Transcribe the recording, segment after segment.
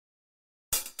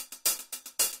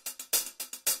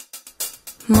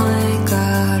My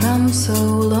God, I'm so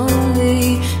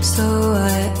lonely, so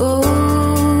I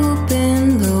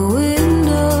open the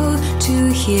window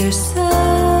to hear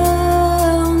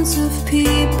sounds of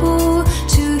people,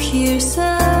 to hear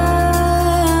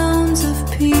sounds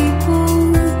of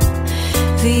people.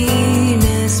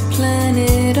 Venus,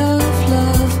 planet of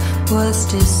love, was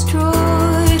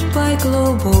destroyed by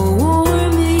global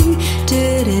warming.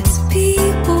 Did its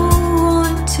people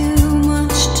want too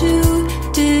much too?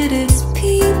 Did its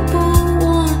people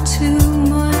want too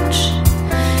much?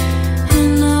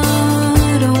 And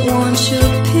I don't want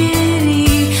your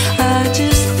pity, I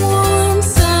just want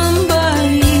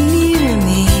somebody near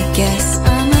me. Guess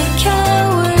I'm a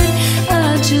coward,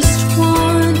 I just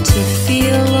want to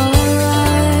feel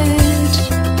alright.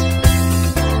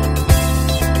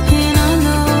 And I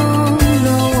know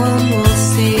no one will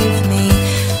save me,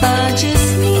 I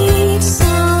just need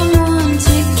someone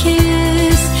to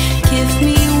kiss. Give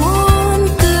me one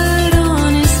good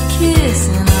honest kiss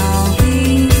and I'll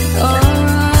be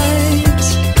alright.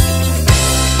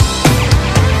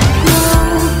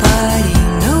 Nobody,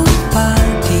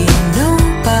 nobody,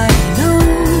 nobody,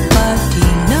 nobody,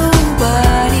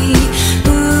 nobody.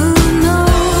 Ooh,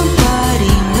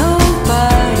 nobody,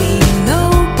 nobody,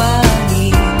 nobody.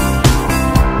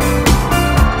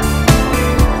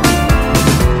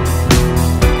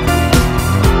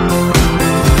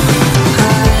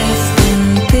 I've been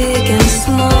big and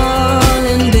small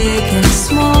and big and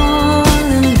small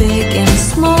and big and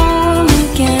small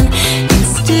again, and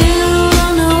still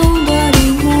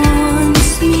nobody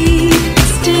wants me.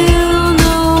 Still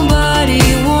nobody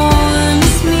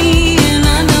wants me, and I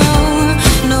know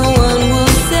no one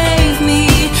will save me.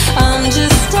 I'm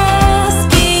just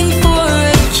asking for a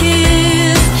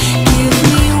kiss. Give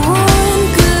me one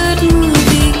good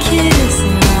movie kiss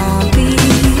and I'll be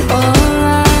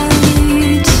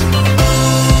alright.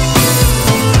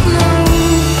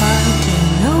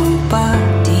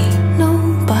 Nobody,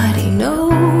 nobody, nobody,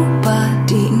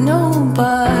 nobody,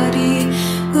 nobody.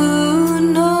 Ooh,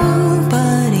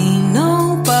 nobody,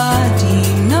 nobody,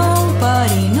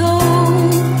 nobody,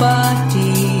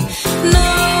 nobody.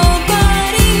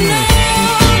 Nobody,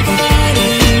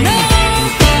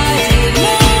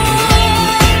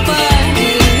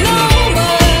 nobody,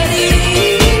 nobody,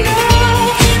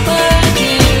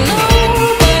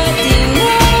 nobody,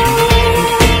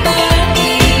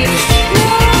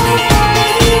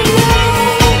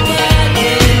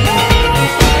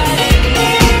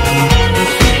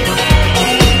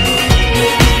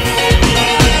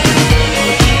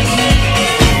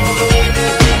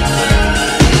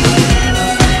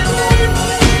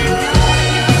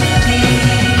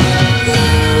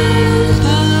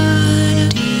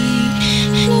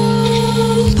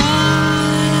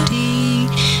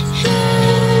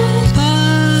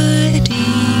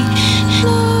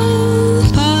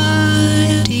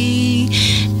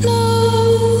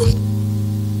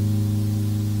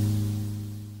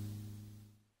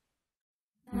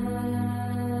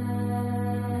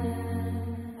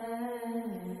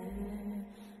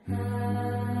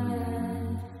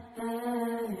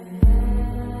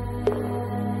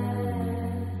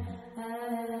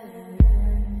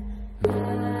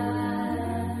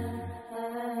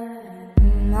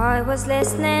 I was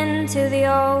listening to the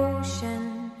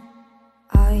ocean.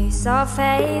 I saw a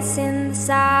face in the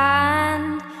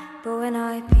sand, but when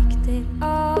I picked it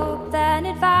up, then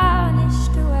it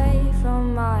vanished away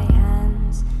from my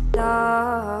hands.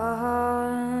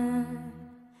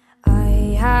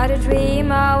 I had a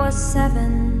dream I was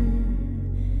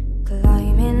 7,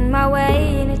 climbing my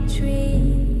way in a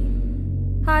tree.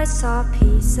 I saw a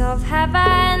piece of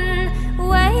heaven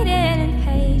waiting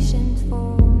impatient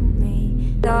for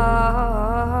me,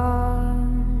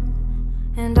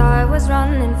 and I was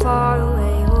running far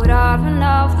away. Would I run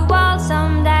off the world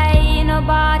someday?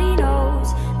 Nobody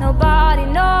knows, nobody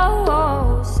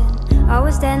knows. And I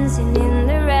was dancing in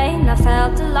the rain, I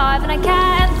felt alive and I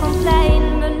can't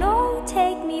complain. But no,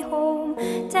 take me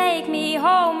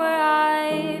home where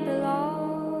I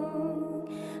belong.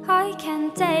 I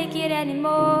can't take it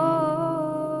anymore.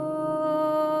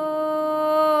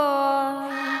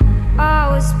 I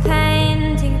was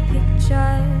painting a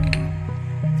picture.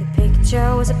 The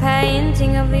picture was a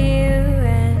painting of you,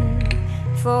 and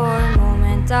for a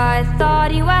moment I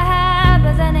thought you were here,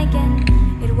 but then again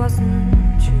it wasn't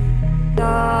true.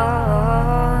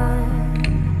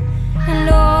 And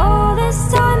all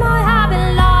this time I have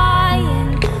been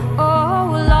lying,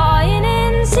 lying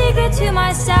in secret to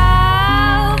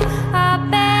myself.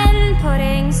 I've been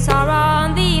putting sorrow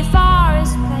on the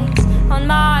forest place on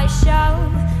my shelf.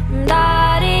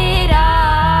 Da-dee-da.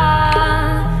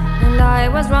 And I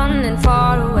was running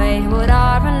far away. Would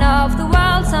I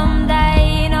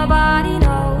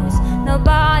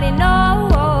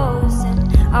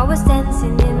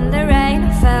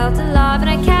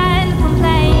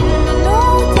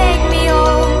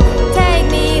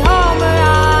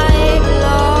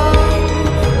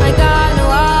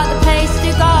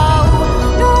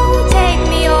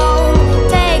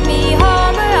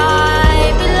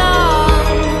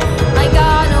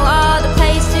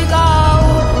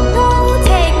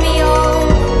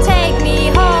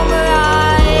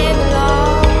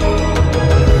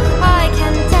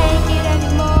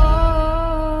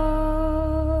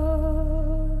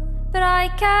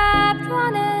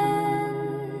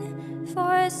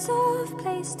soft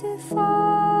place to fall.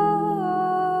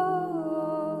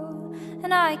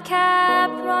 And I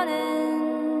kept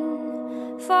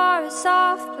running for a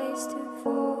soft place to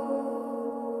fall.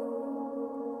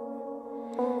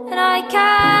 And I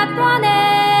kept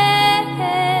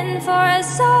running for a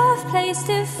soft place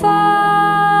to fall.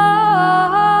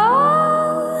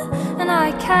 And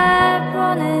I kept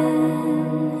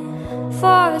running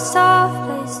for a soft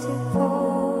place to fall.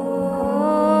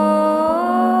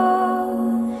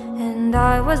 And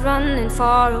I was running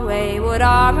far away, would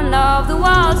I run love the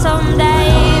world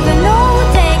someday? But no,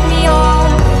 take me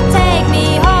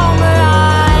home where I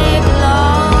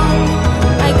belong.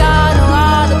 I got no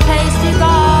other place to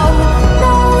go.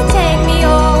 No, take me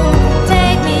home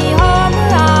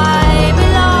where I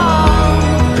belong.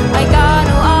 I got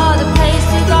no other place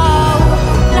to go.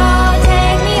 No,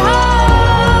 take me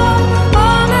home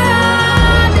where I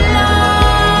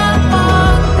belong. No,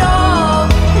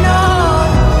 no,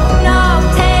 no,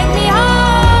 take me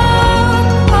home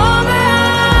where I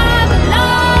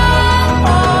belong.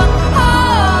 Oh,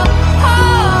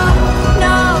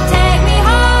 no, take me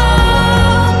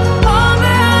home where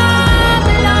I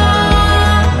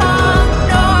belong.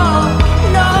 No,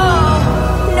 no,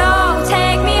 no,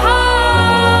 take me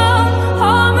home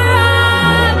where I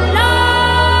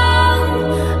belong.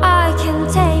 I can't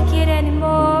take it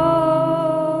anymore.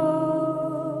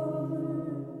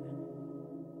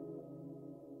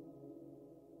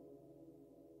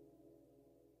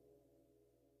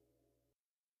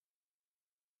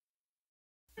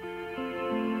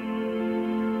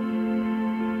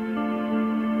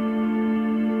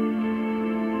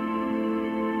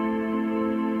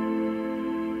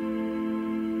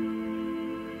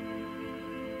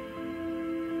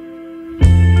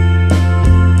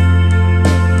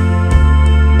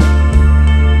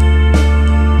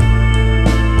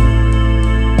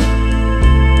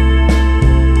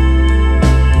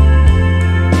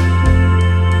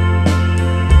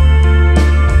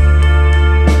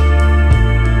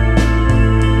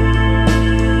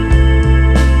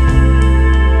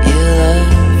 You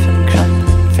love from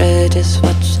crumbling bridges,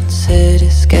 watching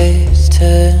cityscapes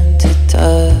turn to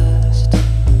dust.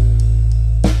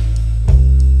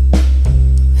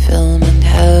 Filming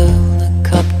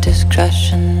helicopters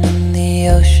crashing in the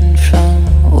ocean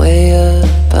from way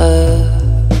above.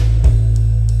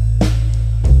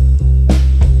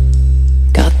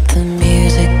 Got the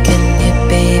music in you,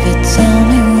 baby, tell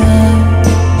me why.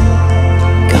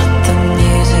 Got the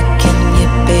music in you,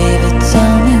 baby,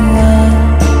 tell me why.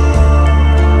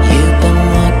 You've been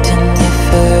locked in there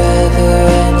forever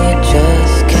and you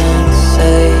just can't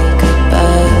say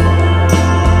goodbye.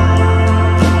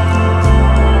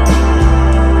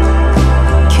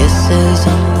 Kisses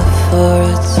on the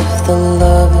foreheads of the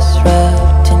lovers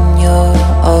wrapped in your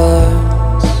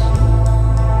arms.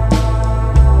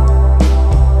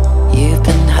 You've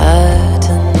been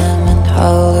hiding them in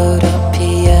hollowed out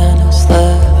pianos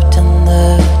left in the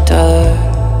dark.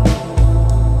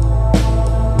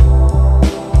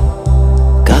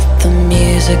 Got the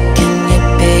music in you,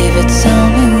 baby, tell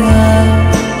me why.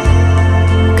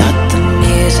 Got the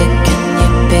music in you,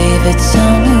 baby,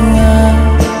 tell me why.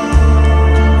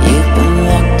 You've been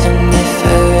locked in there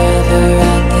forever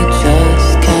and you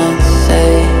just can't say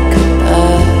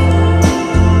goodbye.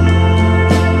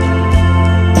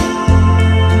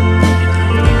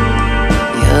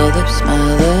 Your lips, my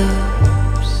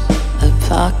lips,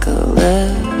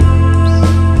 apocalypse.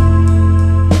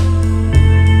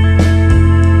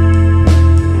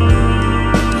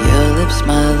 Your lips,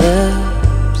 my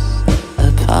lips,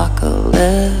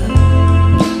 apocalypse.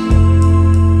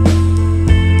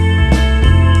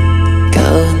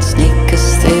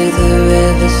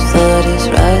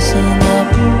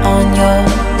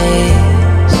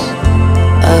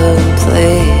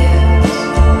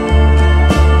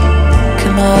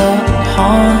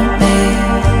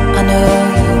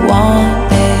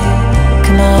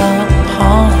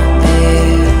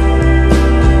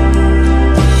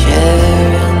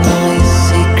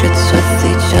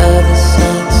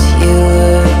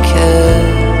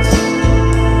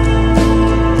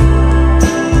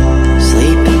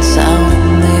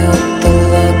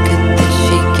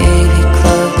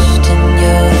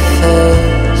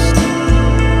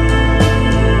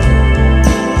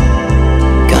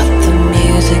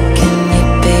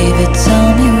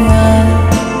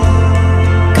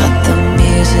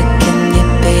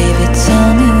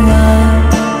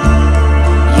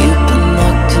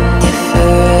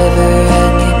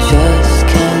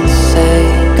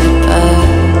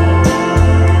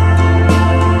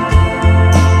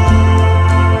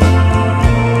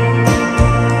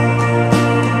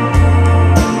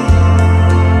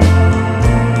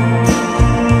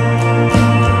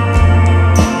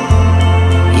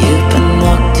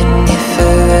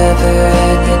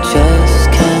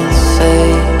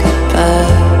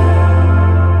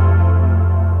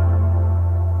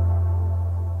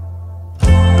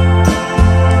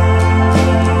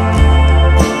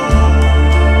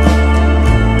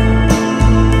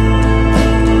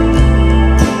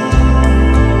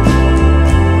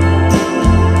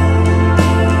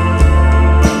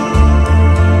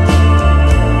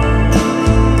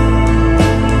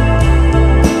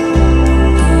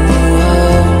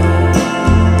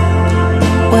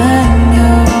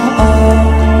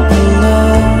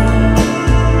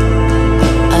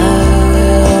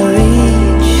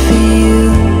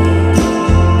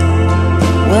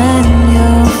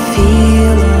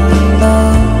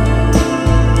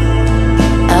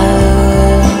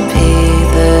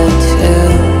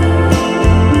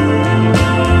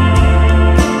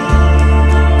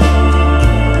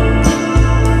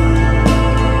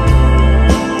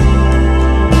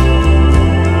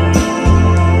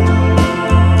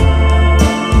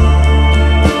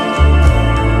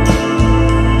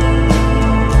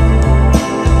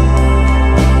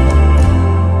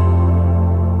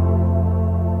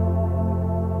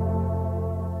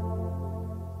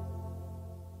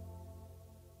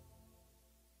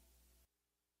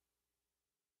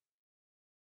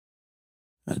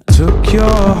 took your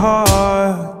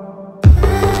heart.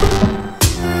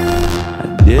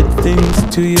 I did things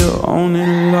to you only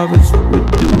lovers would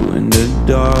do in the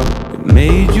dark. It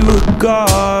made you a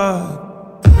god.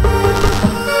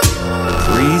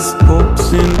 Priests,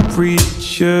 popes, and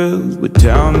preachers would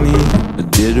tell me I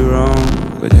did wrong,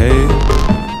 but hey,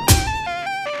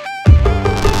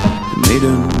 it made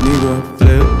a nigga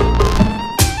flip.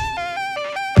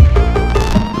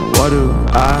 What do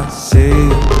I say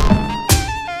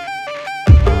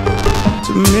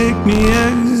to make me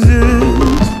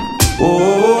exist? Oh,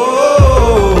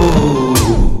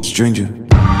 stranger.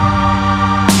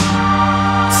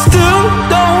 Still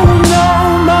don't know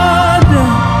my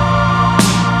name.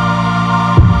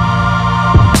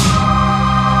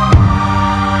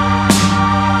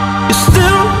 You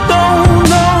still don't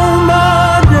know my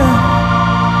name.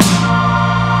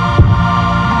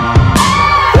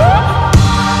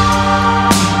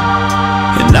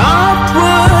 And I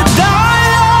would die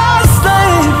a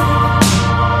slave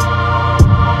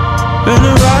in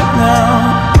it right now,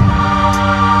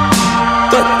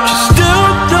 but you still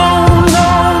don't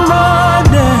know my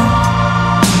name.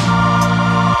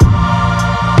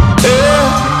 Yeah.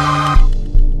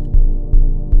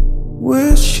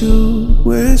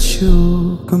 Wish you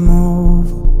come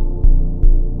over.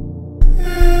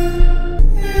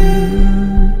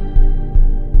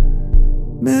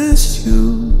 Miss you,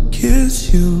 kiss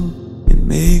you, and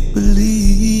make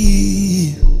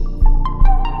believe.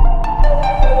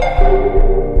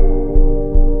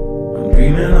 I'm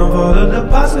dreaming of all of the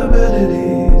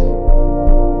possibilities.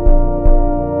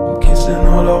 I'm kissing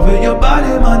all over your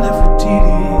body, my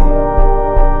Nefertiti.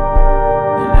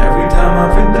 And every time I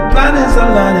think the planets are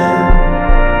aligning,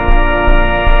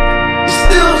 you're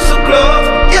still so close,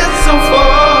 yet so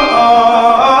far.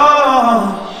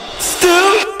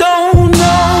 Still don't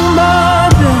know my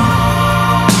name.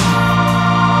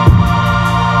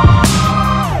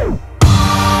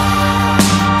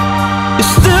 You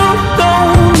still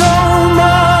don't know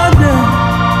my name.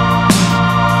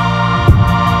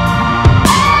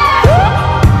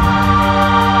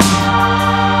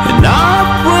 And I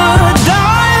would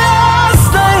die a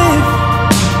slave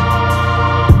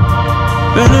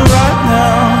in it right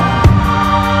now,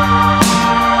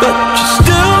 but you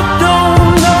still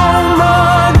don't know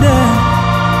my name.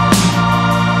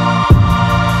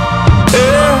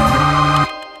 Yeah.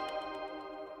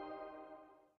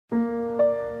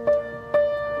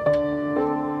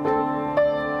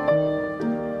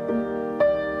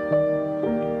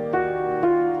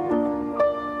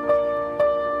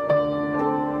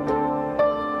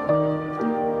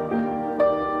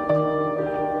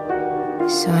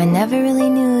 So I never really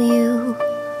knew you.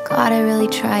 God, I really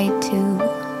tried to.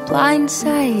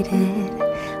 Blindsided,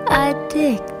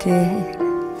 addicted.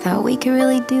 Thought we could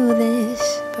really do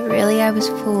this, but really I was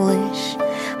foolish.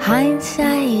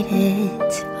 Hindsight,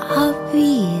 it's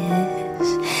obvious.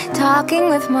 Talking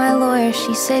with my lawyer,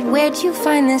 she said, where'd you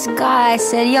find this guy? I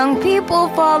said, young people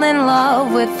fall in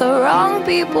love with the wrong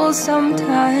people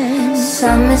sometimes.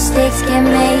 Some mistakes get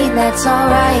made, that's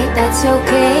alright, that's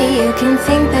okay. You can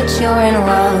think that you're in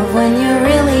love when you're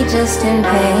really just in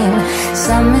pain.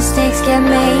 Some mistakes get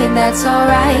made, that's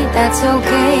alright, that's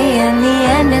okay. In the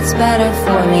end it's better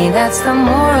for me, that's the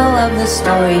moral of the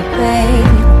story, babe.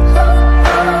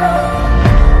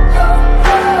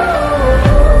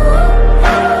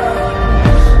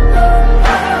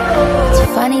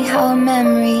 Funny how a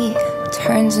memory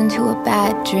turns into a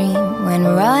bad dream when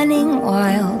running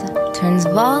wild turns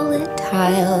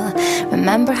volatile.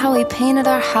 Remember how we painted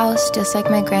our house just like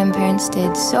my grandparents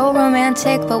did? So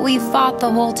romantic, but we fought the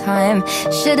whole time.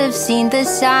 Should have seen the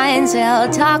signs. Well,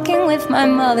 talking with my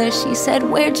mother, she said,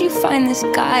 where'd you find this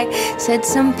guy? Said,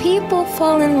 some people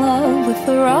fall in love with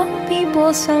the wrong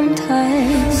people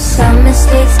sometimes. Some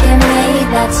mistakes get made,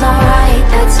 that's alright,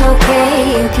 that's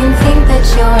okay. You can think that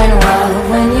you're in love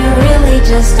when you're really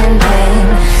just in pain.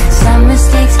 Some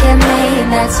mistakes get made,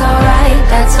 that's alright,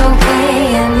 that's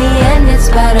okay. In the end it's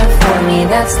better for me,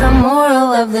 that's the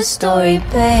moral of the story,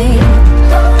 babe.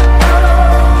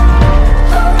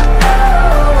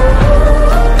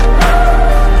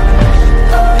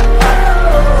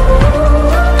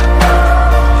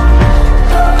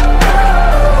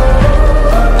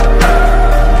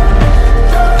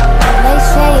 They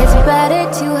say it's better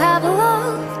to have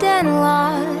loved and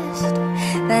lost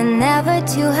than never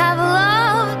to have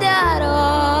loved at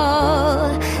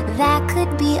all. That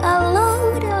could be a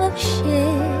load of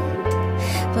shit,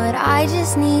 but I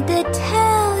just need to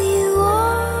tell you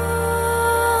all.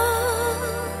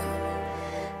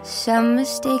 Some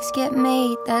mistakes get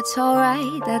made, that's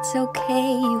alright, that's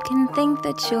okay. You can think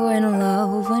that you're in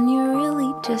love when you're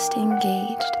really just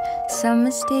engaged. Some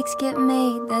mistakes get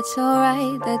made, that's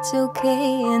alright, that's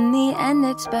okay. In the end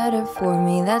it's better for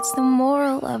me, that's the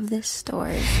moral of this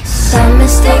story. Some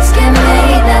mistakes get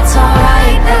made, that's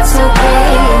alright, that's okay.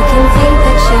 You can think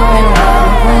that you're in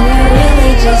love when you're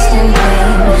really just in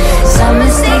pain. Some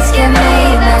mistakes get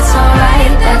made, that's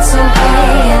alright, that's okay.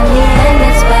 In the end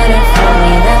it's better for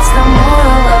me, that's the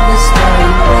moral of the story,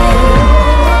 babe.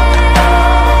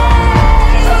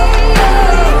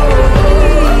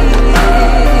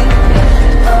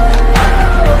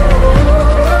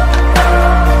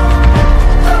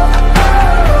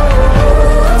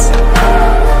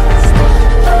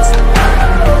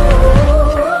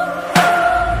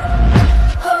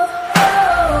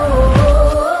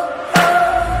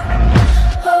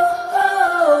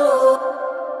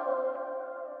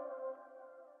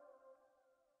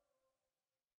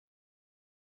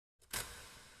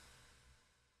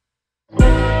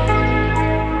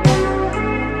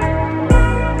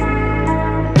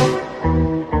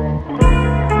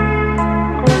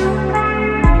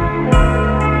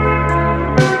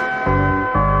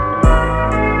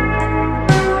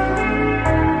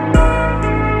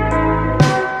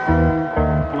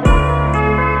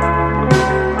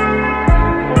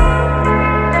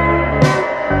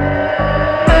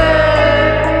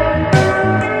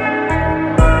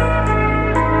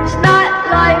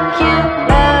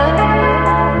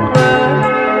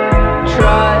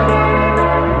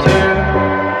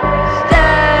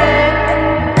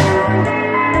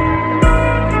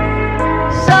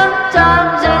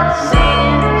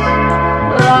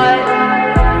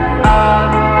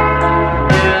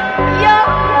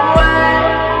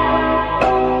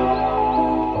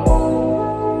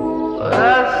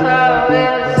 That's how